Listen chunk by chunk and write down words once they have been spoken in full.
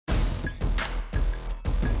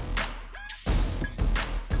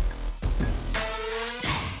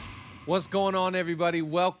What's going on, everybody?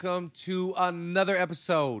 Welcome to another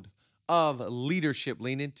episode of Leadership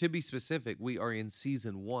Leaning. To be specific, we are in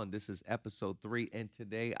season 1. This is episode 3, and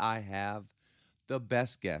today I have the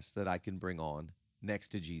best guest that I can bring on next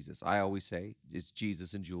to Jesus. I always say it's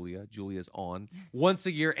Jesus and Julia. Julia's on. Once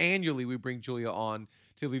a year, annually, we bring Julia on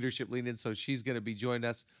to Leadership Leaning, so she's going to be joining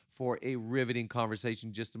us for a riveting conversation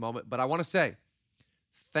in just a moment. But I want to say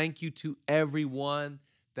thank you to everyone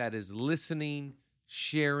that is listening,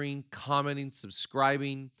 sharing, commenting,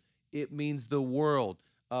 subscribing. It means the world.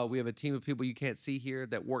 We have a team of people you can't see here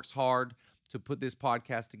that works hard to put this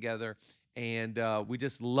podcast together, and we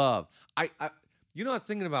just love. I was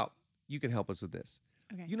thinking about. You can help us with this.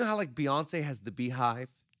 Okay. You know how like Beyonce has the Beehive,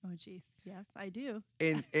 Oh, geez. Yes, I do.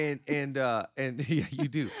 and yeah, you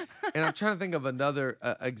do. And I'm trying to think of another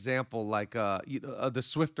example, like the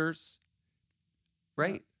Swifters,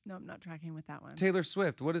 right? No, I'm not tracking with that one. Taylor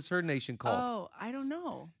Swift. What is her nation called? Oh, I don't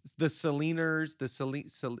know. The Seleners.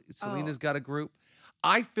 Selena's got a group.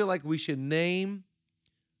 I feel like we should name.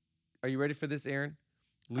 Are you ready for this, Aaron?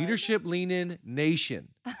 Leadership Leaning Nation.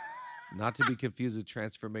 Not to be confused with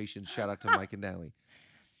Transformation. Shout out to Mike and Natalie.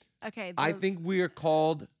 Okay. I think we are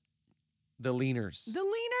called the Leaners. The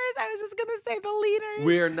leaners. I was just going to say the leaners.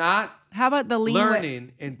 We're not How about the lean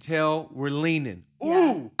learning until we're leaning.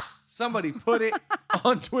 Yeah. Ooh, somebody put it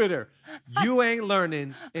on Twitter. You ain't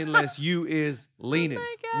learning unless you is leaning.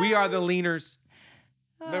 Oh my We are the gosh. Leaners.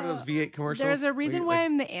 Remember those V8 commercials? There's a reason why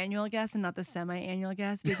I'm the annual guest and not the semi-annual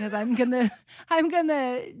guest, because I'm gonna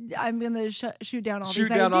shoot down all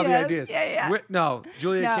these ideas. Yeah. No,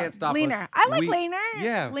 Julia can't stop leaner. us. I like leaner.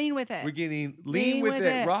 Yeah. Lean with it. We're getting lean with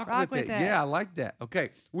it, rock with it. Yeah, I like that.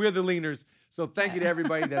 Okay, we're the Leaners. So thank you to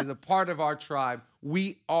everybody that is a part of our tribe.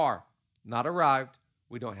 We are not arrived.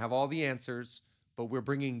 We don't have all the answers, but we're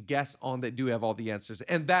bringing guests on that do have all the answers.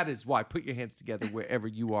 And that is why. Put your hands together wherever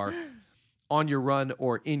you are, on your run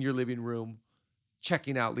or in your living room,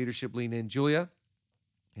 checking out Leadership Lean In. Julia,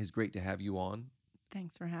 it's great to have you on.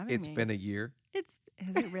 Thanks for having me. It's been a year. Has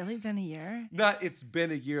it really been a year? It's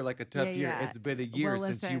been a year, like a tough year. It's been a year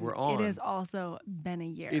since you were on. It has also been a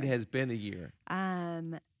year. It has been a year.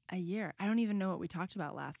 A year. I don't even know what we talked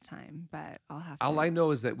about last time, but I'll have to. All I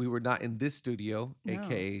know is that we were not in this studio, No.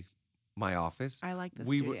 aka my office. I like this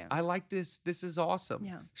studio. I like this. This is awesome.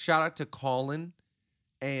 Yeah. Shout out to Colin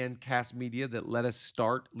and Cast Media that let us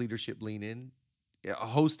start Leadership Lean In,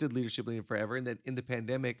 hosted Leadership Lean In forever. And then in the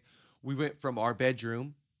pandemic, we went from our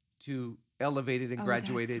bedroom to elevated and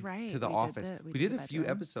graduated that's right. to the We office. we We did the a few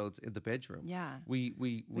bedroom. episodes in the bedroom. Yeah. We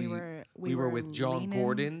were were with John leaning.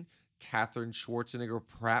 Gordon. Catherine Schwarzenegger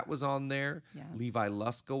Pratt was on there. Yeah. Levi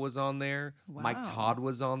Lusko was on there. Mike Wow. Todd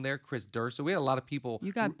was on there. Chris Durst. So we had a lot of people.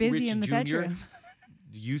 You got busy Rich in the Jr. bedroom.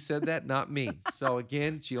 You said that, not me. So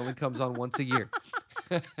again, she only comes on once a year.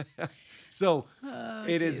 So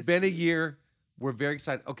it has been a year. We're very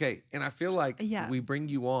excited. Okay, and I feel like we bring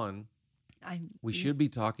you on. We should be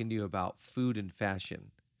talking to you about food and fashion.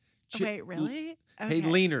 Wait, really? Hey,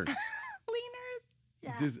 leaners. Leaners?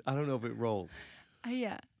 Yeah. I don't know if it rolls.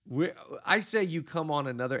 Yeah. I say you come on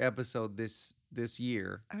another episode this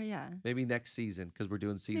year. Oh, yeah. Maybe next season, because we're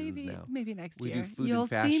doing seasons now. Maybe next We year. do food You'll and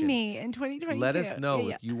fashion. see me in 2022. Let us know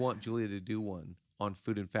Yeah. if you want Julia to do one on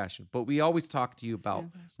food and fashion. But we always talk to you about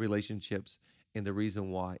relationships, and the reason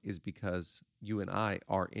why is because you and I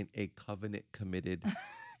are in a covenant-committed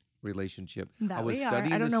relationship. I was studying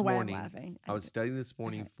this I don't know morning. why I'm laughing. I was studying this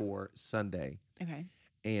morning for Sunday. Okay.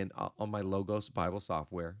 And on my Logos Bible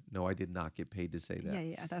software. No, I did not get paid to say that.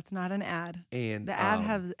 Yeah. That's not an ad. And the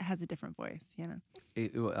ad has a different voice, you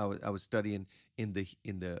know. I was studying in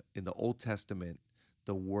the Old Testament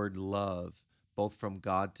the word love, both from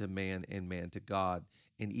God to man and man to God,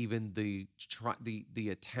 and even the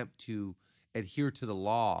attempt to adhere to the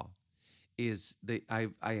law is that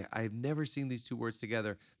I've never seen these two words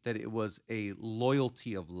together, that it was a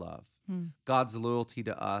loyalty of love. God's loyalty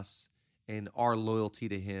to us and our loyalty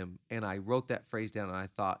to him. And I wrote that phrase down and I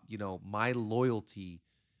thought, my loyalty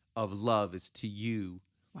of love is to you.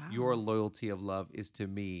 Wow. Your loyalty of love is to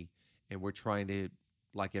me. And we're trying to,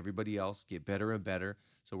 like everybody else, get better and better.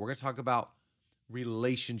 So we're going to talk about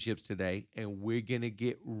relationships today, and we're going to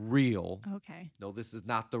get real. Okay. No, this is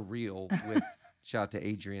not the real with shout out to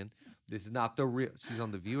Adrian. This is not the real. She's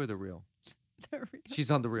on The View or The Real? The Real. She's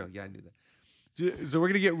on The Real. Yeah, I knew that. So we're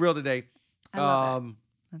going to get real today. I love it.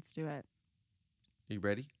 Let's do it. You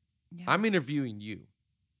ready? Yeah. I'm interviewing you.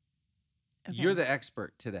 Okay. You're the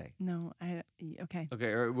expert today. No, okay.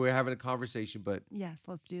 Okay, we're having a conversation, but Yes,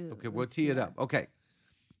 let's do it. okay, we'll tee it up. Okay.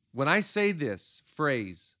 When I say this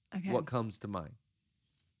phrase, Okay. what comes to mind?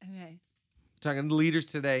 Okay. talking to leaders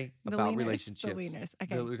today The about leaners, relationships. The leaners.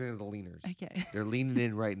 Okay. We're talking to the leaners. Okay. They're leaning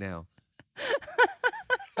in right now.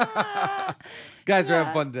 Guys are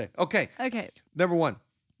having fun today. Okay. Okay. Number one,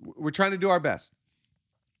 we're trying to do our best.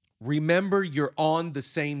 Remember, you're on the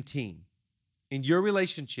same team. In your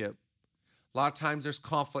relationship, a lot of times there's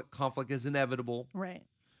conflict. Conflict is inevitable. Right.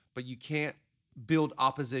 But you can't build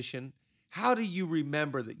opposition. How do you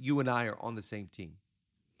remember that you and I are on the same team?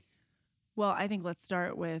 Well, I think let's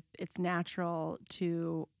start with it's natural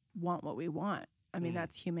to want what we want. I mean,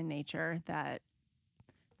 that's human nature, that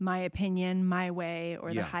my opinion, my way,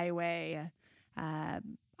 or the highway,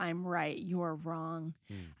 I'm right, you're wrong.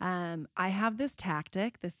 I have this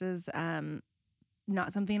tactic. This is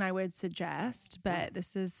not something I would suggest, but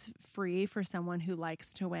this is free for someone who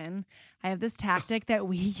likes to win. I have this tactic that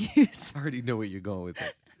we use. I already know where you're going with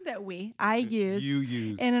it. I use. You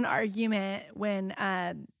use. In an argument when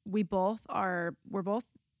we're both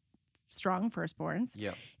strong firstborns.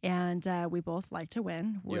 Yep. And we both like to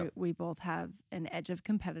win. Yep. We both have an edge of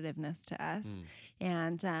competitiveness to us.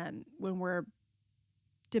 And when we're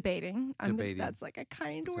debating. That's like a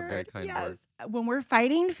kind word. A very kind word. When we're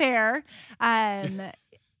fighting fair, I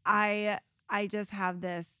just have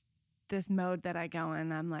this mode that I go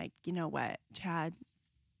in. I'm like, you know what, Chad,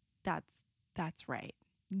 that's right.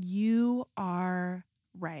 You are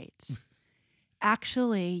right.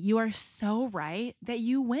 Actually, you are so right that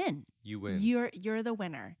you win. You win. You're the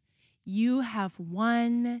winner. You have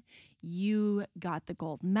won. You got the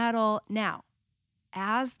gold medal. Now,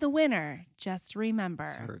 as the winner, just remember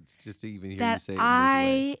It hurts just to even hear that you say it in this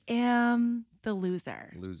I am the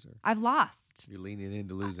loser. Loser. I've lost. You're leaning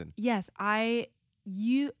into losing. Yes,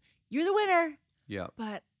 you're the winner. Yeah.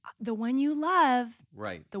 But the one you love,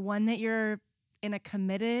 Right. the one that you're in a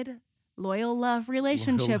committed, loyal love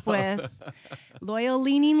relationship with, loyal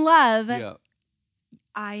leaning love, Yeah.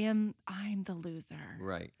 I'm the loser.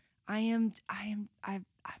 Right. I'm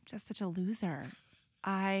just such a loser.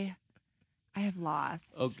 I have lost.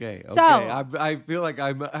 Okay. So, I feel like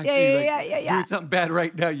I'm actually doing something bad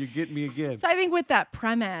right now. You're getting me again. So I think with that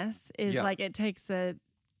premise is Yeah. like it takes us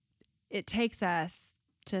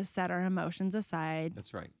to set our emotions aside.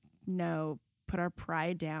 That's right. Put our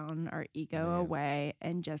pride down, our ego away,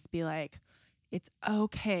 and just be like, it's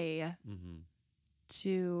okay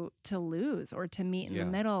to lose or to meet in the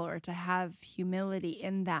middle or to have humility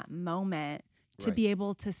in that moment to be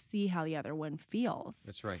able to see how the other one feels.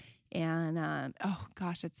 That's right. And oh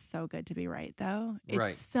gosh, it's so good to be right though. It's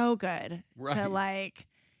Right. so good to like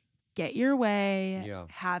get your way,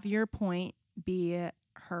 have your point be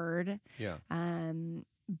heard. Yeah.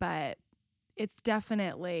 But it's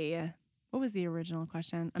definitely, what was the original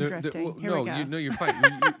question? I'm drifting. Here we go. You're fine.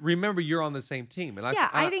 Remember, you're on the same team, and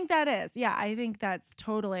I think that is. Yeah, I think that's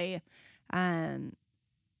totally.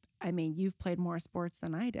 I mean, you've played more sports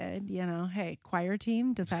than I did. You know, hey, choir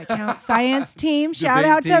team, does that count? Science team, shout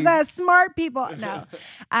out to the smart people. No,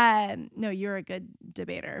 no, you're a good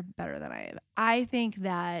debater, better than I am. I think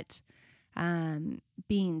that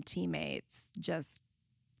being teammates just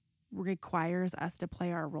requires us to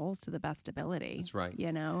play our roles to the best ability. That's right.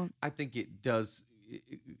 You know, I think it does.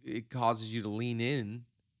 It causes you to lean in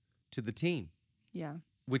to the team. Yeah.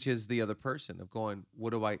 Which is the other person of going,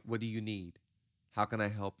 what do you need? How can I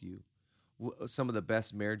help you? Some of the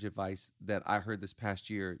best marriage advice that I heard this past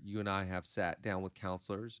year, you and I have sat down with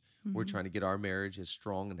counselors. Mm-hmm. We're trying to get our marriage as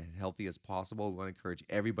strong and healthy as possible. We want to encourage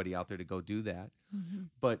everybody out there to go do that. Mm-hmm.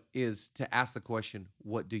 But is to ask the question,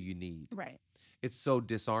 what do you need? Right. It's so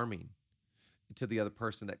disarming to the other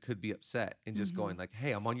person that could be upset and just going like,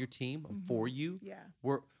 hey, I'm on your team. I'm for you. Yeah.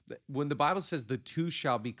 When the Bible says the two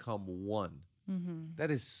shall become one, that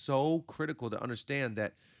is so critical to understand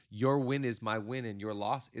that your win is my win and your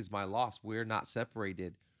loss is my loss. We're not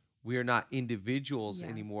separated. We are not individuals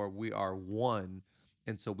anymore. We are one.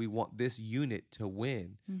 And so we want this unit to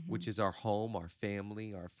win, which is our home, our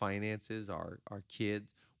family, our finances, our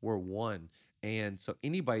kids. We're one. And so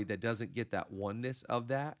anybody that doesn't get that oneness of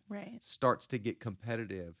that starts to get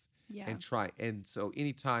competitive and try. And so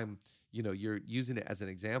anytime, you're using it as an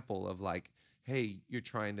example of like, hey, you're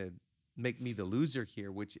trying to make me the loser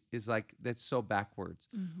here, which is like, that's so backwards.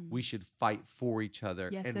 We should fight for each other.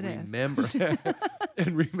 Yes, and it remember, is. and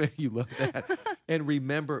remember, you love that. And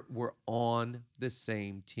remember, we're on the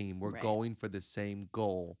same team. We're going for the same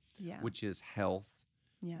goal, which is health,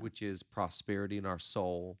 which is prosperity in our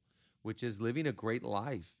soul, which is living a great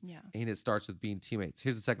life. Yeah. And it starts with being teammates.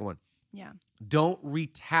 Here's the second one. Yeah. Don't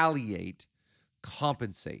retaliate,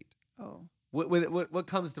 compensate. Oh. What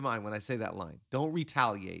comes to mind when I say that line? Don't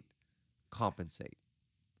retaliate, compensate.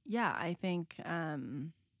 Yeah, I think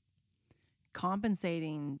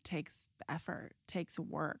compensating takes effort, takes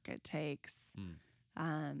work. It takes,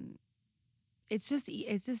 it's just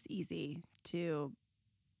easy to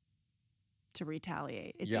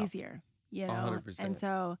retaliate. It's easier, 100%. And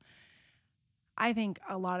so I think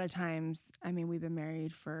a lot of times, I mean, we've been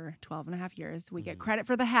married for 12 and a half years. We get credit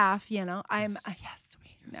for the half, yes,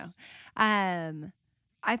 we know.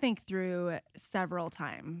 I think through several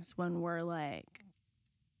times when we're like,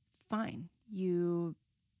 fine, you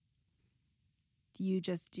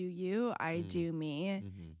just do you, I do me,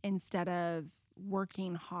 instead of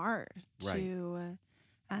working hard to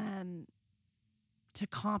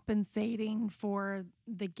compensating for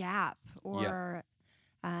the gap or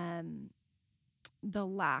the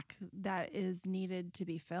lack that is needed to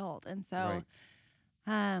be filled. And so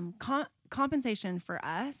compensation for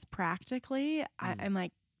us practically, I'm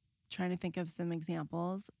like trying to think of some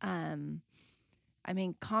examples. I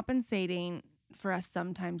mean, compensating for us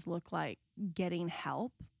sometimes look like getting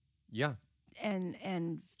help. Yeah.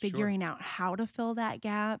 And figuring out how to fill that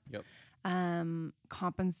gap. Yep.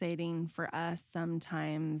 Compensating for us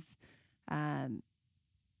sometimes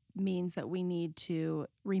means that we need to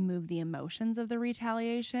remove the emotions of the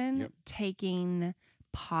retaliation, taking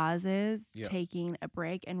pauses, taking a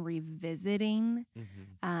break and revisiting.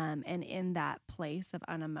 And in that place of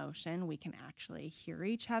unemotion, we can actually hear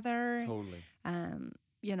each other. Totally.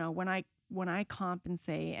 When I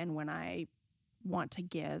compensate and when I want to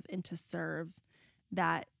give and to serve,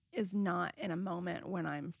 that is not in a moment when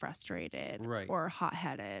I'm frustrated or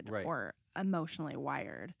hot-headed or emotionally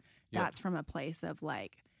wired. That's from a place of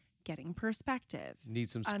like getting perspective, need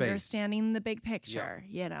some space, understanding the big picture.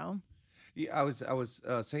 Yeah, I was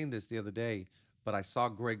saying this the other day, but I saw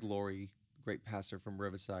Greg Laurie, great pastor from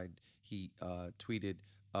Riverside. He tweeted,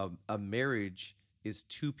 "A marriage is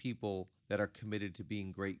two people that are committed to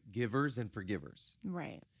being great givers and forgivers."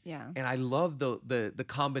 Right. Yeah. And I love the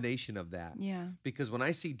combination of that. Yeah. Because when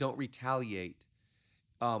I see don't retaliate,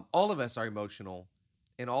 all of us are emotional,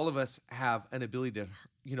 and all of us have an ability to,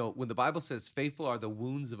 when the Bible says faithful are the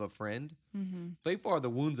wounds of a friend, faithful are the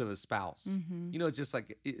wounds of a spouse. It's just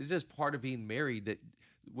like, it's just part of being married that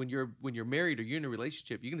when you're married or you're in a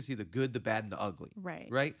relationship, you're going to see the good, the bad, and the ugly.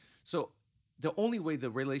 Right. So the only way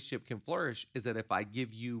the relationship can flourish is that if I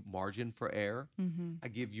give you margin for error, I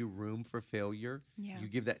give you room for failure, you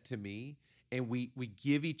give that to me, and we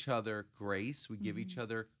give each other grace, we give each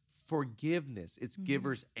other forgiveness. It's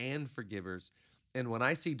givers and forgivers. And when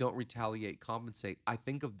I see don't retaliate, compensate, I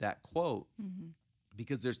think of that quote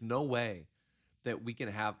because there's no way that we can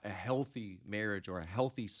have a healthy marriage or a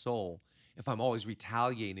healthy soul if I'm always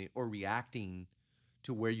retaliating or reacting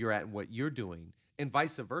to where you're at and what you're doing, and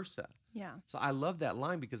vice versa. Yeah. So I love that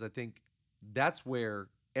line because I think that's where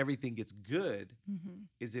everything gets good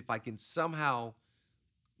is if I can somehow,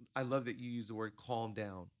 I love that you use the word calm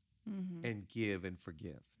down and give and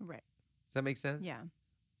forgive. Right. Does that make sense? Yeah.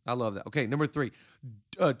 I love that. Okay, number 3,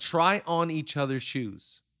 try on each other's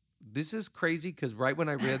shoes. This is crazy because right when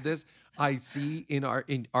I read this, I see in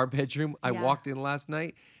our bedroom, I walked in last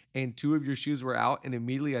night and 2 of your shoes were out, and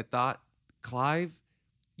immediately I thought, Clive,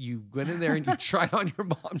 you went in there and you tried on your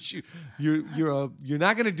mom's shoe. You're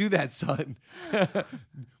not going to do that, son.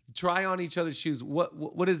 Try on each other's shoes.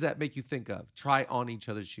 What does that make you think of? Try on each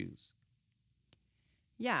other's shoes.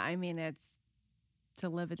 Yeah, I mean, it's to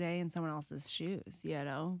live a day in someone else's shoes,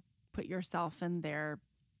 put yourself in their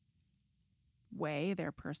way,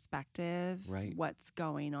 their perspective, what's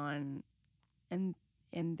going on in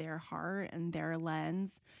their heart and their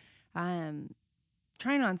lens.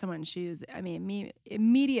 Trying on someone's shoes, I mean,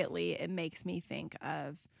 immediately it makes me think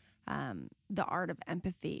of the art of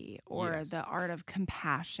empathy or the art of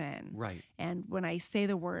compassion. Right. And when I say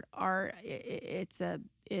the word art, it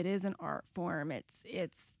is an art form.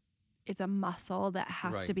 It's a muscle that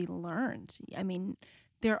has to be learned. I mean,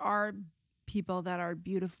 there are people that are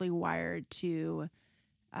beautifully wired to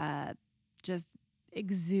just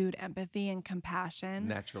exude empathy and compassion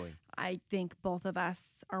Naturally. I think both of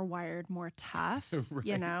us are wired more tough,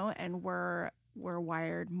 and we're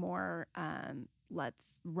wired more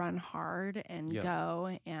let's run hard and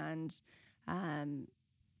go, and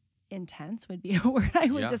intense would be a word I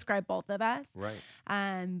would describe both of us. Right.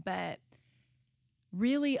 But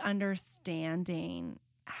really understanding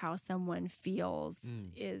how someone feels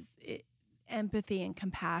is empathy and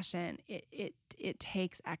compassion. It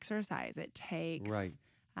takes exercise. It takes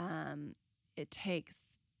it takes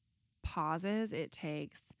pauses. It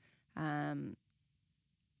takes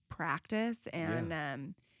practice.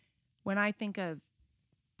 And when I think of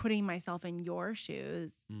putting myself in your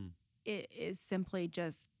shoes, it is simply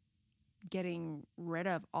just getting rid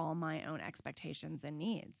of all my own expectations and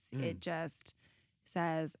needs. It just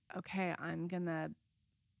says, okay, I'm going to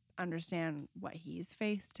understand what he's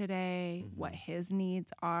faced today, what his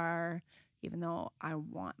needs are, even though I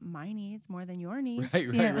want my needs more than your needs. Right.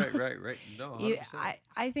 No, 100%.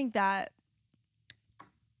 I think out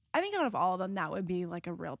of all of them, that would be like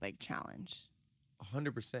a real big challenge.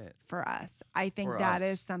 100%. For us. I think that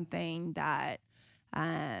is something that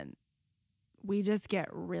we just get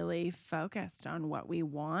really focused on what we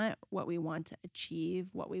want to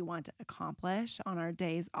achieve, what we want to accomplish on our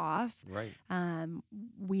days off. Right.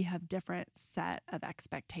 We have different set of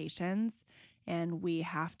expectations, and we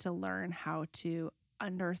have to learn how to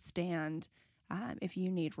understand if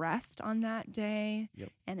you need rest on that day,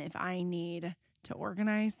 and if I need to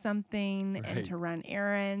organize something and to run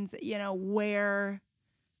errands,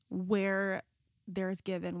 where there's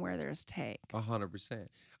give and where there's take. 100%.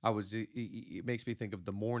 It makes me think of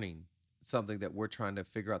the morning, something that we're trying to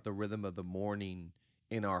figure out the rhythm of the morning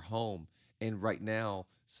in our home. And right now,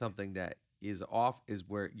 something that is off is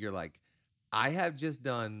where you're like, I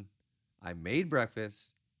made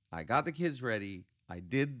breakfast, I got the kids ready, I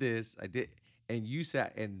did this, and you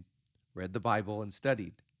sat and read the Bible and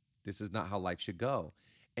studied. This is not how life should go.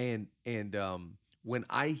 And when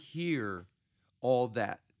I hear all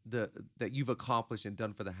that you've accomplished and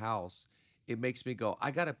done for the house, it makes me go,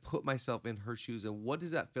 I got to put myself in her shoes. And what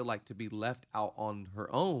does that feel like to be left out on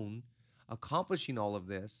her own, accomplishing all of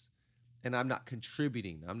this, and I'm not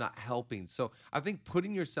contributing, I'm not helping. So I think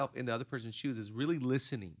putting yourself in the other person's shoes is really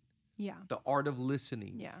listening. Yeah. The art of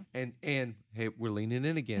listening. Yeah. And hey, we're leaning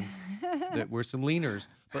in again. We're some leaners,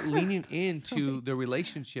 but leaning into the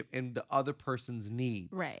relationship and the other person's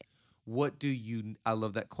needs. Right. I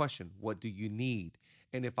love that question. What do you need?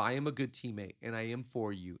 And if I am a good teammate and I am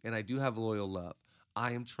for you and I do have loyal love,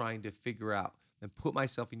 I am trying to figure out and put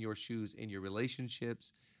myself in your shoes, in your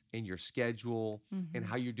relationships, in your schedule, and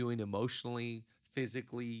how you're doing emotionally,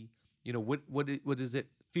 physically. What does it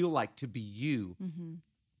feel like to be you?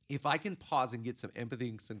 If I can pause and get some empathy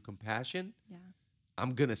and some compassion,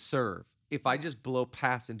 I'm going to serve. If I just blow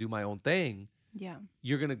past and do my own thing,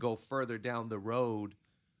 you're going to go further down the road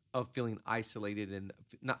of feeling isolated and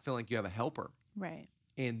not feeling like you have a helper. Right.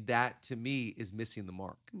 And that, to me, is missing the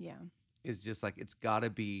mark. Yeah. It's just like, it's got to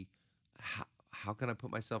be, how can I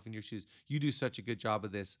put myself in your shoes? You do such a good job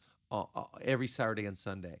of this every Saturday and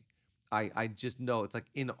Sunday. I just know it's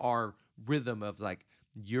like in our rhythm of like,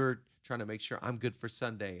 you're trying to make sure I'm good for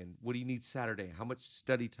Sunday, and what do you need Saturday? How much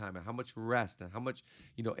study time and how much rest and how much,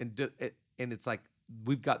 and it's like,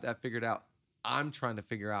 we've got that figured out. I'm trying to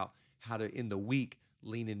figure out how to, in the week,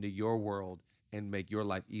 lean into your world and make your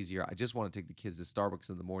life easier. I just want to take the kids to Starbucks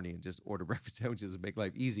in the morning and just order breakfast sandwiches and make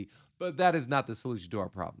life easy. But that is not the solution to our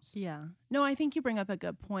problems. Yeah. No, I think you bring up a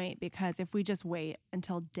good point, because if we just wait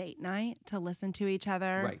until date night to listen to each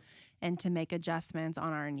other and to make adjustments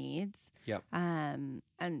on our needs, and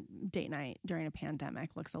date night during a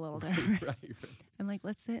pandemic looks a little different. Right. I'm like,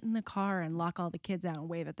 let's sit in the car and lock all the kids out and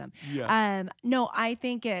wave at them. Yeah. No, I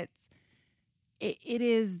think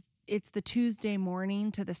it's the Tuesday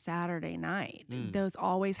morning to the Saturday night. Those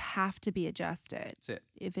always have to be adjusted. That's it.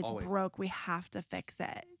 If it's broke, we have to fix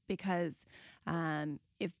it, because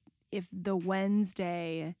if the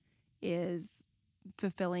Wednesday is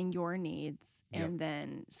fulfilling your needs and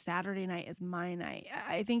then Saturday night is my night,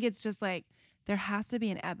 I think it's just like there has to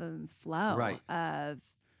be an ebb and flow of,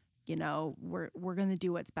 we're going to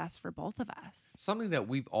do what's best for both of us. Something that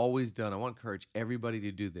we've always done, I want to encourage everybody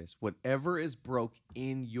to do this. Whatever is broke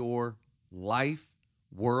in your life,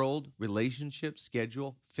 world, relationship,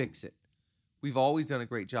 schedule, fix it. We've always done a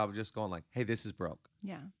great job of just going like, hey, this is broke.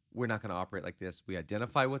 Yeah. We're not going to operate like this. We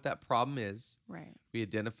identify what that problem is. Right. We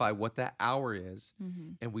identify what that hour is,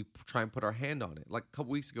 and we try and put our hand on it. Like a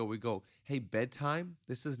couple weeks ago, we go, hey, bedtime,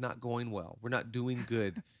 this is not going well. We're not doing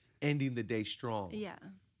good, ending the day strong. Yeah.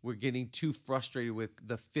 We're getting too frustrated with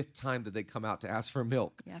the fifth time that they come out to ask for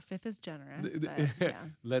milk. Yeah, fifth is generous. But yeah.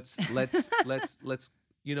 let's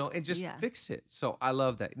and just fix it. So I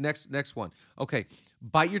love that. Next one. Okay,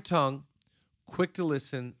 bite your tongue, quick to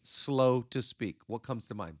listen, slow to speak. What comes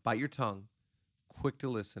to mind? Bite your tongue, quick to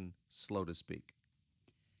listen, slow to speak.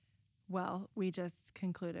 Well, we just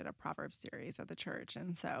concluded a Proverbs series at the church,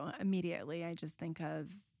 and so immediately I just think of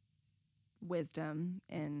wisdom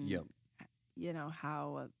and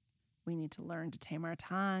how we need to learn to tame our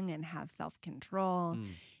tongue and have self-control.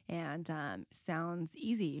 And sounds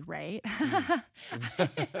easy, right?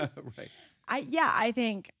 Right. I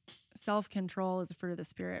think self-control is a fruit of the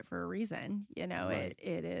Spirit for a reason.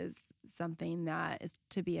 It is something that is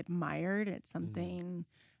to be admired. It's something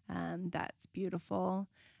that's beautiful.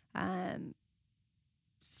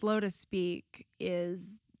 Slow to speak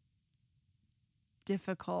is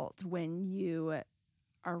difficult when you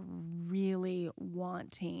are really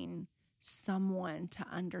wanting someone to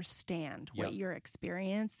understand what you're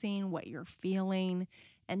experiencing, what you're feeling.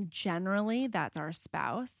 And generally, that's our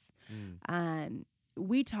spouse.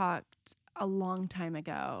 We talked a long time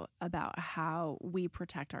ago about how we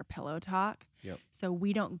protect our pillow talk. So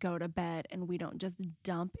we don't go to bed and we don't just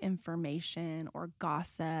dump information or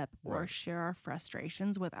gossip or share our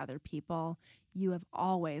frustrations with other people. You have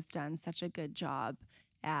always done such a good job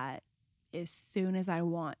at, as soon as I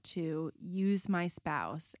want to use my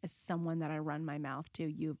spouse as someone that I run my mouth to,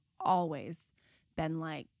 you've always been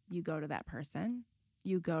like, you go to that person,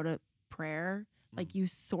 you go to prayer, like you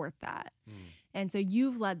sort that. And so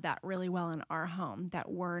you've led that really well in our home, that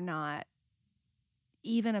we're not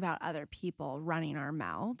even about other people running our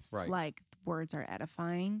mouths, like words are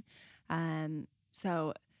edifying.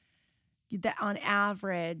 So that on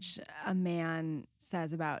average, a man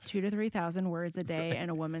says about 2,000 to 3,000 words a day, and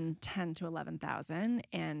a woman 10 to 11,000,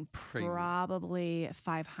 and probably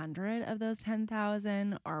 500 of those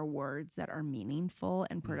 10,000 are words that are meaningful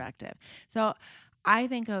and productive. So I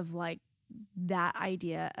think of like that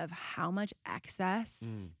idea of how much excess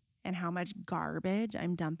and how much garbage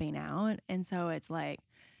I'm dumping out, and so it's like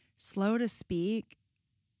slow to speak,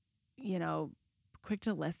 you know, quick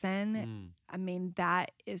to listen. I mean,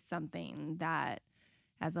 that is something that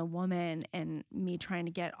as a woman and me trying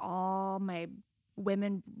to get all my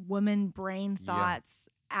woman brain thoughts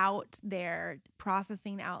out there,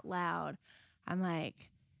 processing out loud, I'm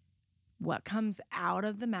like, what comes out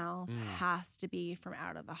of the mouth has to be from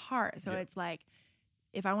out of the heart. So it's like,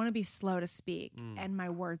 if I want to be slow to speak and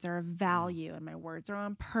my words are of value and my words are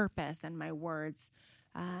on purpose and my words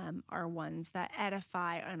are ones that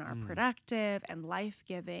edify and are productive and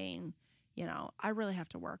life-giving, you know, I really have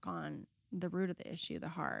to work on the root of the issue, the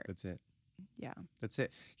heart. That's it. Yeah. That's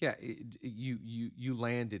it. Yeah, you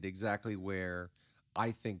landed exactly where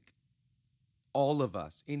I think all of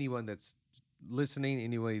us, anyone that's listening,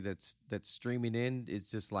 anybody that's streaming in,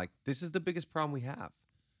 it's just like, this is the biggest problem we have.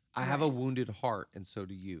 I have a wounded heart, and so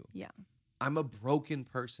do you. Yeah. I'm a broken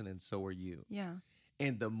person, and so are you. Yeah.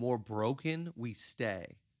 And the more broken we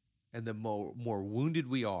stay, and the more wounded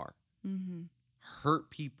we are, hurt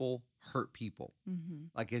people.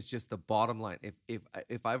 Like, it's just the bottom line.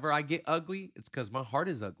 If ever I get ugly, it's because my heart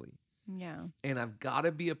is ugly. Yeah. And I've got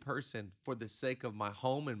to be a person, for the sake of my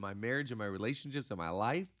home and my marriage and my relationships and my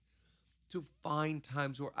life, to find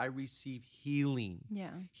times where I receive healing.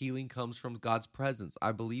 Yeah. Healing comes from God's presence.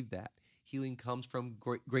 I believe that. Healing comes from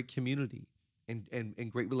great community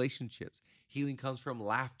and great relationships. Healing comes from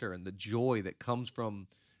laughter and the joy that comes from,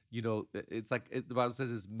 you know, it's like the Bible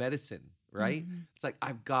says it's medicine, right? It's like,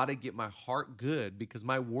 I've got to get my heart good, because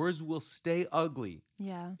my words will stay ugly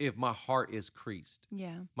if my heart is creased.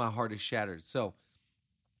 Yeah. My heart is shattered. So,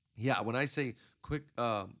 yeah, when I say quick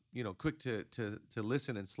to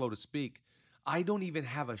listen and slow to speak, I don't even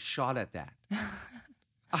have a shot at that.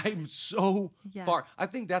 I'm so far. I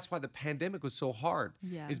think that's why the pandemic was so hard,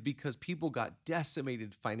 is because people got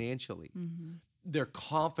decimated financially. Their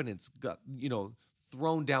confidence got,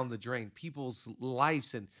 thrown down the drain. People's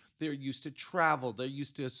lives, and they're used to travel. They're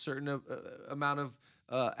used to a certain amount of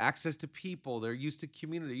access to people. They're used to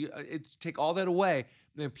community. Take all that away,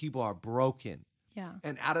 then people are broken. Yeah.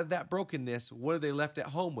 And out of that brokenness, what are they left at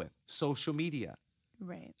home with? Social media.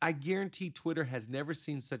 Right. I guarantee Twitter has never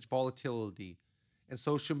seen such volatility and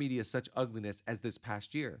social media such ugliness as this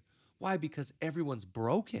past year. Why? Because everyone's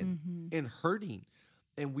broken and hurting.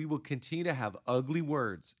 And we will continue to have ugly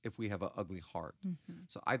words if we have an ugly heart.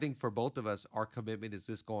 So I think for both of us, our commitment is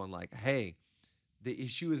just going like, hey, the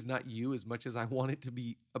issue is not you as much as I want it to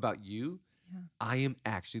be about you. Yeah. I am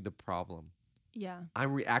actually the problem. Yeah.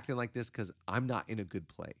 I'm reacting like this because I'm not in a good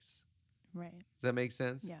place. Right. Does that make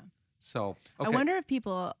sense? Yeah. So, okay. I wonder if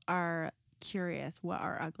people are curious what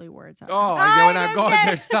our ugly words are. Oh, we're not going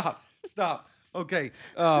there. Stop. Okay.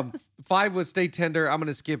 5 was stay tender. I'm going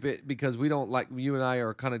to skip it because we don't like, you and I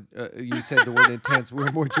are kind of, you said the word intense. We're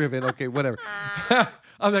more driven. Okay, whatever.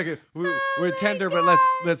 I'm not good. We're tender, God.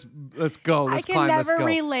 But let's go. Let's climb. I can never let's go.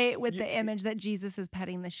 relate with the image that Jesus is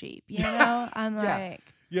petting the sheep. You know, I'm like.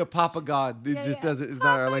 Yeah, Papa God. It just doesn't. It's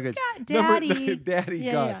not our language. God. Daddy. Daddy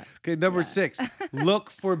God. Yeah. Okay, number 6. Look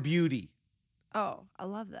for beauty. Oh, I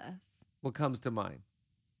love this. What comes to mind?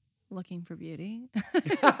 Looking for beauty.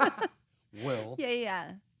 Well.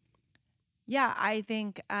 Yeah. I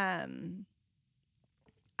think I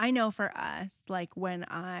know for us, like when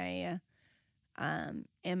I am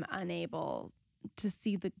unable to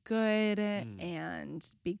see the good and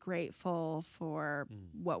be grateful for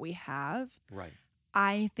what we have. Right.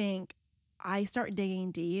 I think I start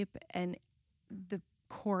digging deep, and the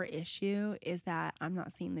core issue is that I'm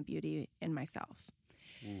not seeing the beauty in myself.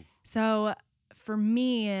 Ooh. So for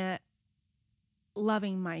me,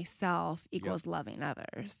 loving myself equals loving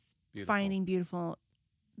others. Beautiful. Finding beautiful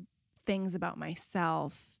things about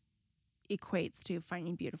myself equates to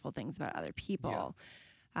finding beautiful things about other people.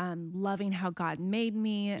 Loving how God made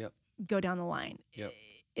me, go down the line.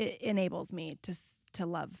 It enables me to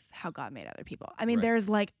love how God made other people. I mean, there's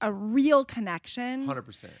like a real connection.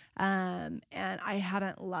 100%. And I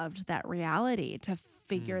haven't loved that reality to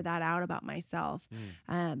figure that out about myself.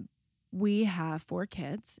 We have 4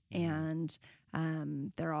 kids, and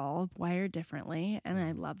they're all wired differently, and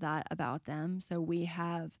I love that about them. So we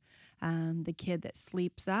have the kid that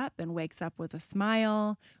sleeps up and wakes up with a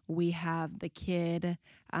smile. We have the kid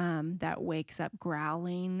that wakes up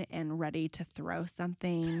growling and ready to throw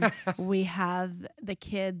something. We have the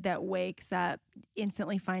kid that wakes up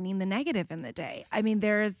instantly finding the negative in the day. I mean,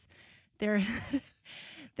 there's different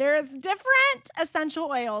essential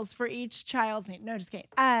oils for each child's need. No, just kidding.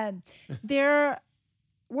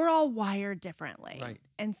 We're all wired differently. Right.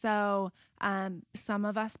 And so some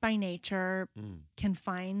of us by nature can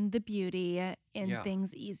find the beauty in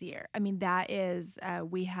things easier. I mean, that is,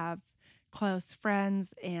 we have close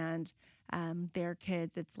friends and their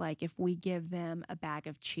kids. It's like if we give them a bag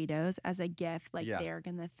of Cheetos as a gift, like they're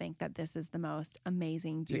going to think that this is the most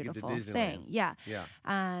amazing, beautiful thing. Yeah.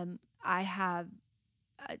 I have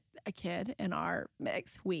a kid in our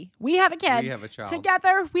mix. We have a kid. We have a child.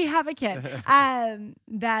 Together, we have a kid.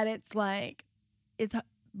 That it's like, it's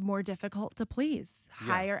more difficult to please.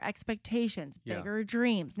 Higher expectations, bigger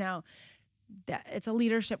dreams. Now, that it's a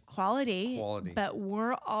leadership quality. But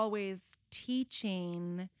we're always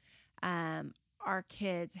teaching our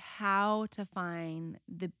kids how to find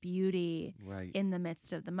the beauty in the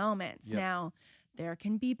midst of the moments. Now, there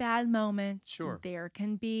can be bad moments. Sure. There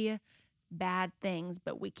can be bad things,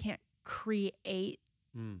 but we can't create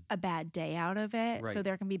a bad day out of it. Right. So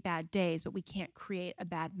there can be bad days, but we can't create a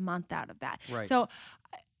bad month out of that. Right. So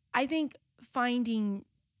I think finding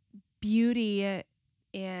beauty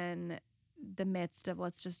in the midst of,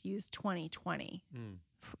 let's just use 2020.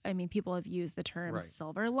 I mean, people have used the term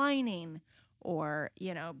silver lining or,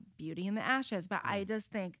 beauty in the ashes, but I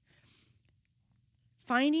just think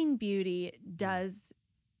finding beauty does,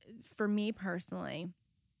 for me personally,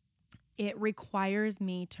 it requires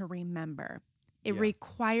me to remember. It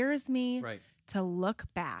requires me to look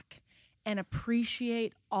back and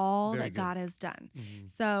appreciate all that God has done.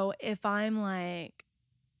 So if I'm like,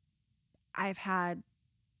 I've had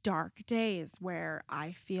dark days where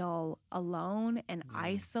I feel alone and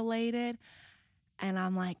isolated, and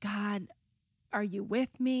I'm like, God, are you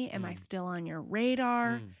with me? Am I still on your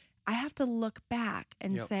radar? I have to look back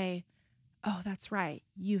and say, oh, that's right.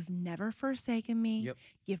 You've never forsaken me.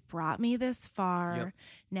 You've brought me this far.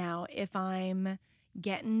 Now, if I'm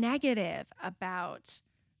getting negative about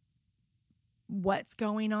what's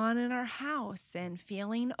going on in our house and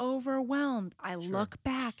feeling overwhelmed, I look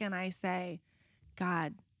back and I say,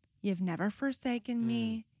 God, you've never forsaken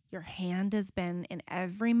me. Your hand has been in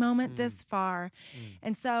every moment this far.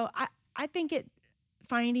 And so I think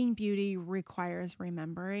finding beauty requires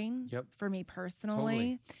remembering for me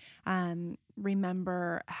personally.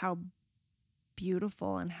 Remember how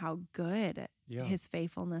beautiful and how good his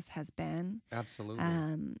faithfulness has been. Absolutely.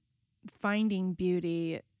 Finding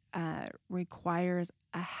beauty requires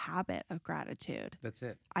a habit of gratitude. That's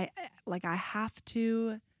it. I have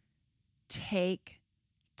to take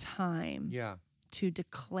time to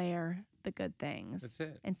declare the good things. That's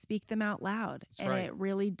it. And speak them out loud. That's right. It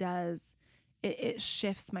really does. It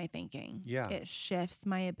shifts my thinking. It shifts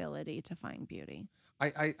my ability to find beauty.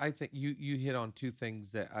 I think you hit on 2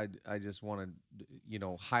 things that I just want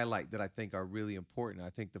to highlight that I think are really important. I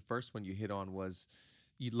think the first one you hit on was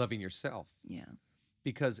you loving yourself. Yeah.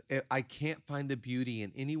 Because I can't find the beauty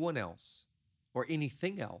in anyone else or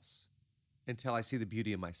anything else until I see the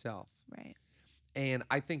beauty in myself. Right. And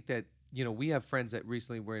I think that we have friends that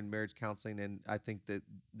recently were in marriage counseling, and I think that,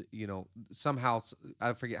 somehow,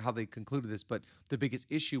 I forget how they concluded this, but the biggest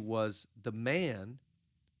issue was the man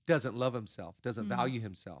doesn't love himself, doesn't value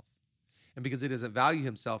himself. And because he doesn't value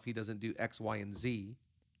himself, he doesn't do X, Y, and Z.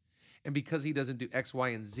 And because he doesn't do X, Y,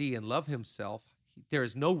 and Z and love himself, there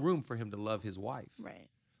is no room for him to love his wife. Right.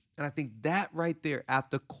 And I think that right there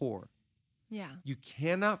at the core, you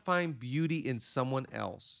cannot find beauty in someone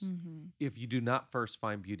else if you do not first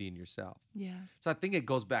find beauty in yourself. Yeah. So I think it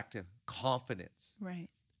goes back to confidence, right,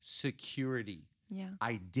 security,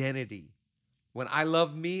 identity. When I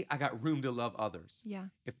love me, I got room to love others. Yeah.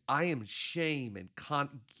 If I am shame and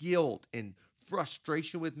guilt and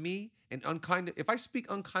frustration with me and if I speak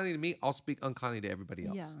unkindly to me, I'll speak unkindly to everybody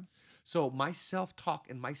else. Yeah. So my self-talk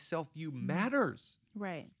and my self-view matters.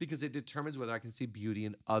 Right. Because it determines whether I can see beauty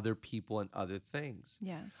in other people and other things.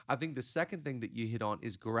 Yeah. I think the second thing that you hit on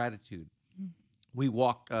is gratitude. We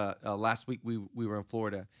walked last week. We were in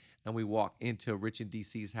Florida, and we walked into Rich and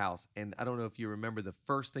DC's house. And I don't know if you remember, the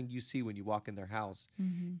first thing you see when you walk in their house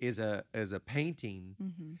is a painting,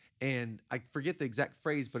 and I forget the exact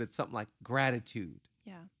phrase, but it's something like gratitude.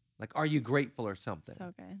 Yeah. Like, are you grateful or something?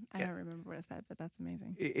 So good. I don't remember what it said, but that's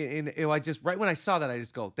amazing. And I just, right when I saw that, I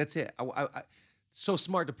just go, that's it. So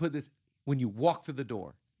smart to put this when you walk through the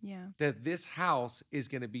door. Yeah. That this house is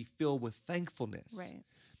going to be filled with thankfulness. Right.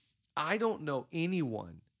 I don't know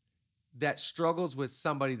anyone that struggles with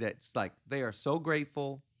somebody that's like, they are so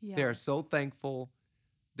grateful. Yeah. They are so thankful.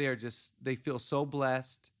 They feel so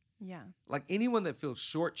blessed. Yeah. Like anyone that feels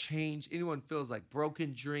shortchanged, anyone feels like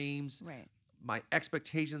broken dreams. Right. My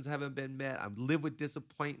expectations haven't been met. I live with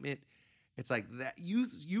disappointment. It's like that. You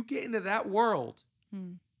get into that world,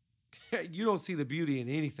 you don't see the beauty in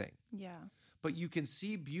anything. Yeah. But you can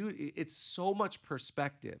see beauty. It's so much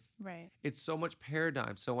perspective. Right. It's so much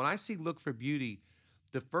paradigm. So when I look for beauty,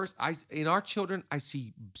 in our children, I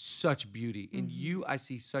see such beauty. In you, I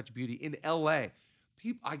see such beauty. In LA,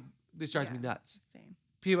 this drives me nuts. Same.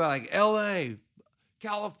 People are like, LA,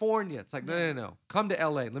 California. It's like, no. Come to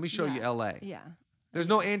LA. Let me show you LA. Yeah. There's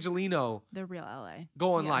no Angelino The real LA.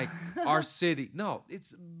 going like our city. No,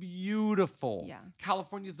 it's beautiful. Yeah.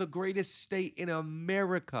 California is the greatest state in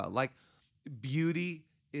America. Like, beauty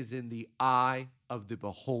is in the eye of the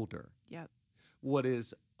beholder. Yep. What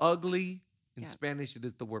is ugly, in Spanish it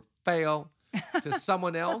is the word feo, to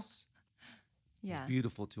someone else is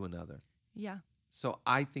beautiful to another. Yeah. So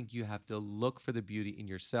I think you have to look for the beauty in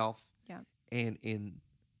yourself and in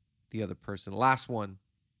the other person. Last one.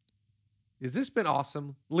 Has this been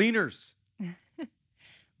awesome? Leaners.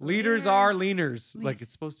 Leaders are leaners. Like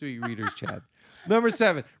it's supposed to be readers, Chad. Number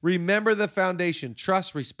 7, remember the foundation: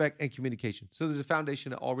 trust, respect, and communication. So there's a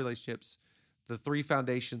foundation in all relationships. The 3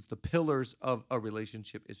 foundations, the pillars of a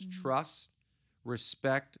relationship is trust,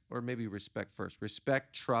 respect, or maybe respect first.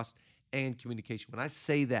 Respect, trust, and communication. When I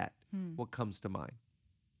say that, what comes to mind?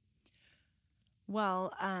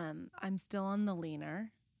 Well, I'm still on the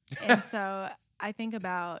leaner. And so I think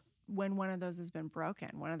about when one of those has been broken,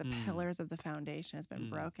 one of the pillars of the foundation has been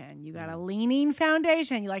broken. You got a leaning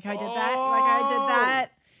foundation. You like how I did that? You like how I did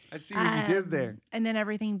that? I see what you did there. And then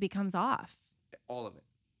everything becomes off. All of it.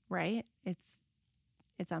 Right?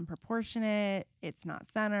 It's unproportionate. It's not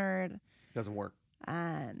centered. Doesn't work.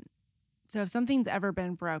 So if something's ever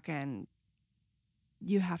been broken,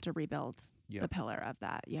 you have to rebuild the pillar of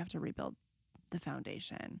that. You have to rebuild the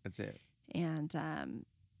foundation. That's it. And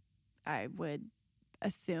I would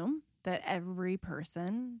assume that every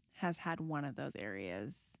person has had one of those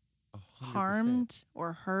areas 100%. harmed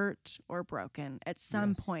or hurt or broken at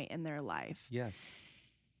some point in their life. Yes.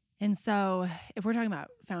 And so if we're talking about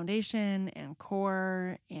foundation and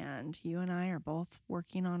core, and you and I are both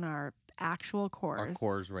working on our actual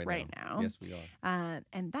cores, right now. Yes, we are.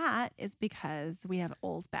 And that is because we have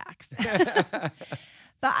old backs. But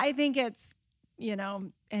I think it's,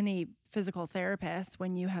 any physical therapist,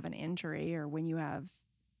 when you have an injury or when you have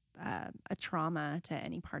a trauma to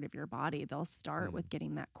any part of your body, they'll start with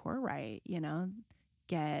getting that core right,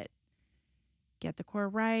 get the core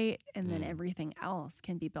right, and then everything else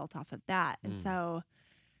can be built off of that. And so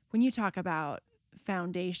when you talk about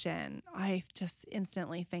foundation, I just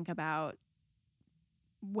instantly think about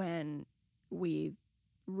when we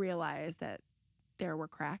realized that there were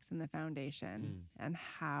cracks in the foundation and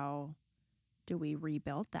how do we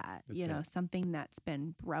rebuild that? Something that's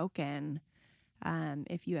been broken.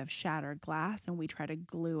 If you have shattered glass and we try to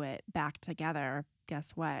glue it back together,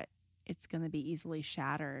 guess what? It's going to be easily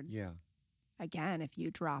shattered. Yeah. Again, if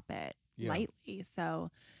you drop it lightly.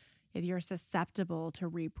 So if you're susceptible to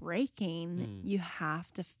re-breaking, you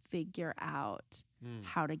have to figure out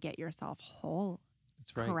how to get yourself whole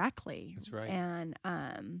correctly. That's right. And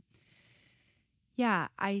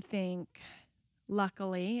I think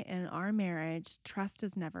luckily in our marriage, trust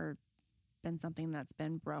has never been something that's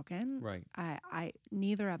been broken. Right. I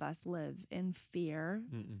neither of us live in fear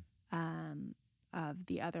of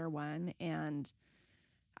the other one. And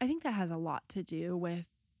I think that has a lot to do with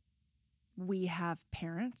we have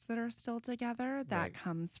parents that are still together. That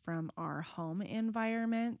comes from our home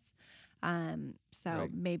environments.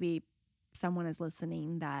 Maybe someone is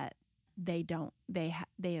listening that they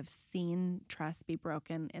have seen trust be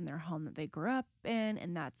broken in their home that they grew up in,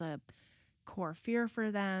 and that's a core fear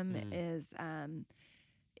for them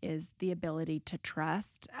is the ability to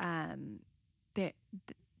trust.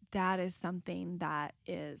 That is something that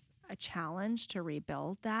is a challenge to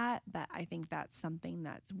rebuild that, but I think that's something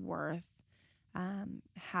that's worth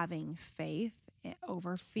having faith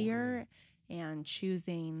over fear and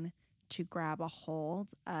choosing to grab a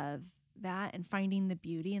hold of that and finding the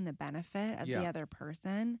beauty and the benefit of the other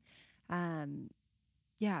person.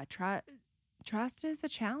 Trust is a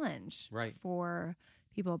challenge for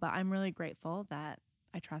people, but I'm really grateful that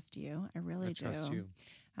I trust you. I really do. Trust you.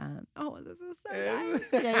 This is so nice.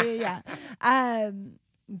 Yeah.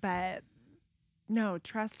 But no,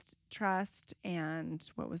 trust, and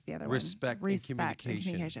what was the other one? Respect and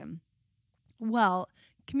communication. Well,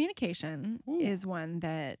 communication is one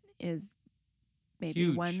that is maybe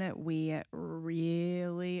huge. One that we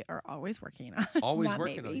really are always working on. Always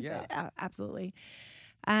working on, yeah. Absolutely.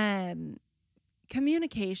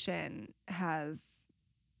 Communication has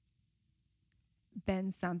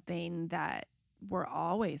been something that we're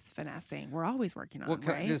always finessing. We're always working on, Well,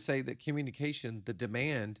 can I just say that communication, the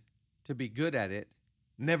demand to be good at it,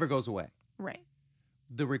 never goes away. Right.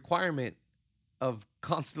 The requirement of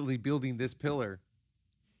constantly building this pillar,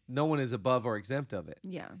 no one is above or exempt of it.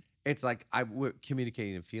 Yeah. It's like we're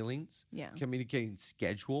communicating feelings, communicating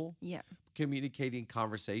schedule, communicating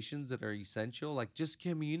conversations that are essential, like just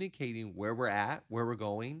communicating where we're at, where we're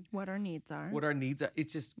going, what our needs are.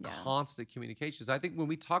 It's just constant communication. So I think when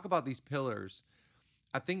we talk about these pillars,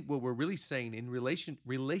 I think what we're really saying in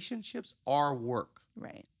relationships are work.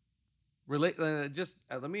 Right.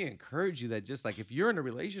 Let me encourage you that just like if you're in a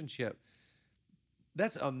relationship,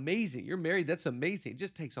 that's amazing. You're married. That's amazing. It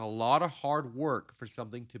just takes a lot of hard work for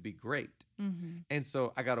something to be great. Mm-hmm. And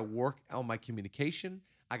so I got to work on my communication.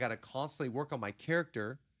 I got to constantly work on my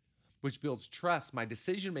character, which builds trust, my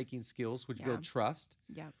decision-making skills, which build trust.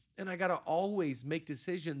 Yeah. And I got to always make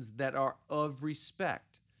decisions that are of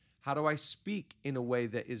respect. How do I speak in a way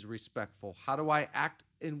that is respectful? How do I act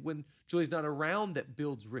when Julia's not around that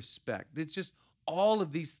builds respect? It's just all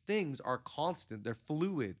of these things are constant. They're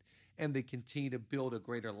fluid. And they continue to build a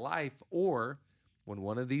greater life. Or when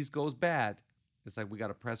one of these goes bad, it's like we got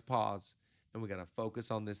to press pause and we got to focus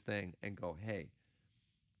on this thing and go, hey.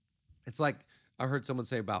 It's like I heard someone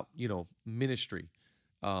say about, ministry.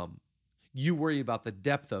 You worry about the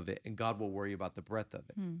depth of it and God will worry about the breadth of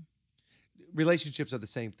it. Relationships are the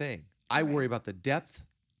same thing. I worry about the depth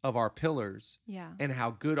of our pillars and how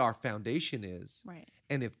good our foundation is. Right.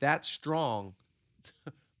 And if that's strong,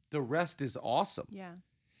 the rest is awesome. Yeah.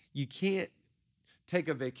 You can't take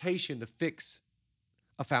a vacation to fix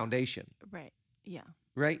a foundation. Right. Yeah.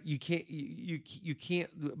 Right? You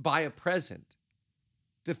can't buy a present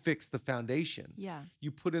to fix the foundation. Yeah.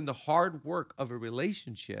 You put in the hard work of a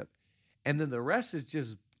relationship and then the rest is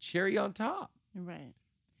just cherry on top. Right.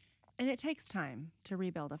 And it takes time to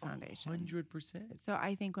rebuild a foundation. 100%. So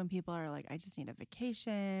I think when people are like, I just need a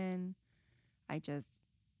vacation, I just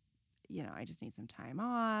need some time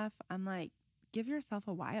off. I'm like, give yourself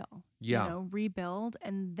a while, rebuild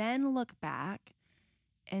and then look back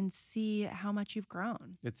and see how much you've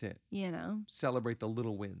grown. That's it. Celebrate the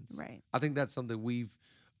little wins. Right. I think that's something we've,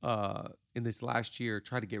 in this last year,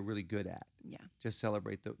 tried to get really good at. Yeah. Just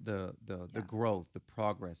celebrate the growth, the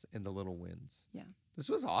progress, and the little wins. Yeah. This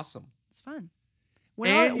was awesome. It's fun.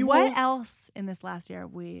 What else in this last year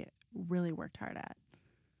we really worked hard at?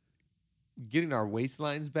 Getting our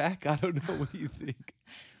waistlines back? I don't know. What do you think?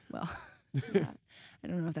 Well... Yeah, I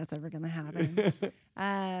don't know if that's ever going to happen.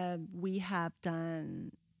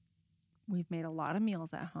 We've made a lot of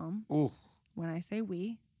meals at home. Ooh. When I say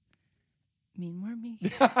we, mean more me.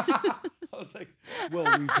 I was like, well,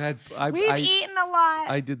 we've eaten a lot.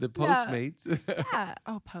 I did the Postmates. Yeah.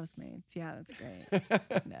 Oh, Postmates. Yeah, that's great.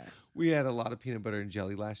 No. We had a lot of peanut butter and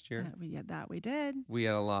jelly last year. Yeah, we had that. We did. We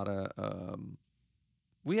had a lot of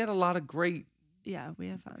great. Yeah, we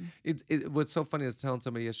had fun. What's so funny is telling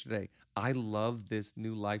somebody yesterday, I love this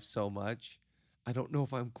new life so much. I don't know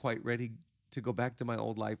if I'm quite ready to go back to my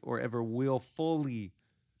old life or ever will fully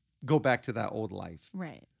go back to that old life.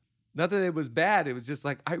 Right. Not that it was bad. It was just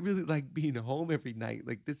like, I really like being home every night.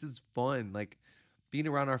 Like, this is fun. Like, being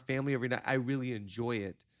around our family every night, I really enjoy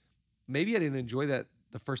it. Maybe I didn't enjoy that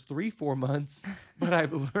the first 3-4 months, but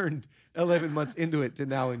I've learned 11 months into it to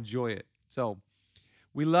now enjoy it. So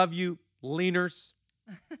we love you. Leaners.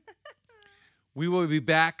 We will be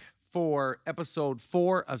back for episode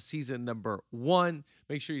 4 of season number 1.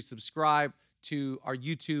 Make sure you subscribe to our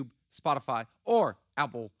YouTube, Spotify, or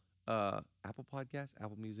Apple Podcasts,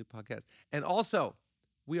 Apple Music Podcast. And also,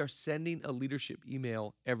 we are sending a leadership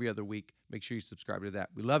email every other week. Make sure you subscribe to that.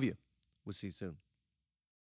 We love you. We'll see you soon.